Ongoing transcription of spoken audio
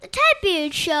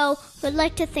Beard Show would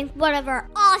like to thank one of our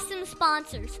awesome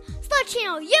sponsors,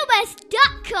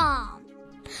 SlotchannelUS.com.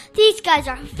 These guys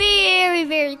are very,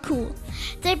 very cool.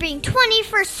 They bring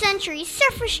 21st century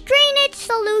surface drainage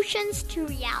solutions to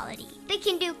reality. They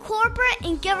can do corporate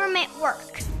and government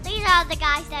work. These are the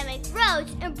guys that make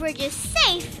roads and bridges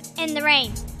safe in the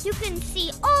rain. You can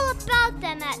see all about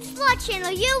them at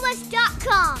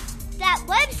SlotchannelUS.com. That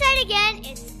website again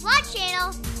is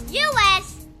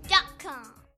SlotchannelUS.com.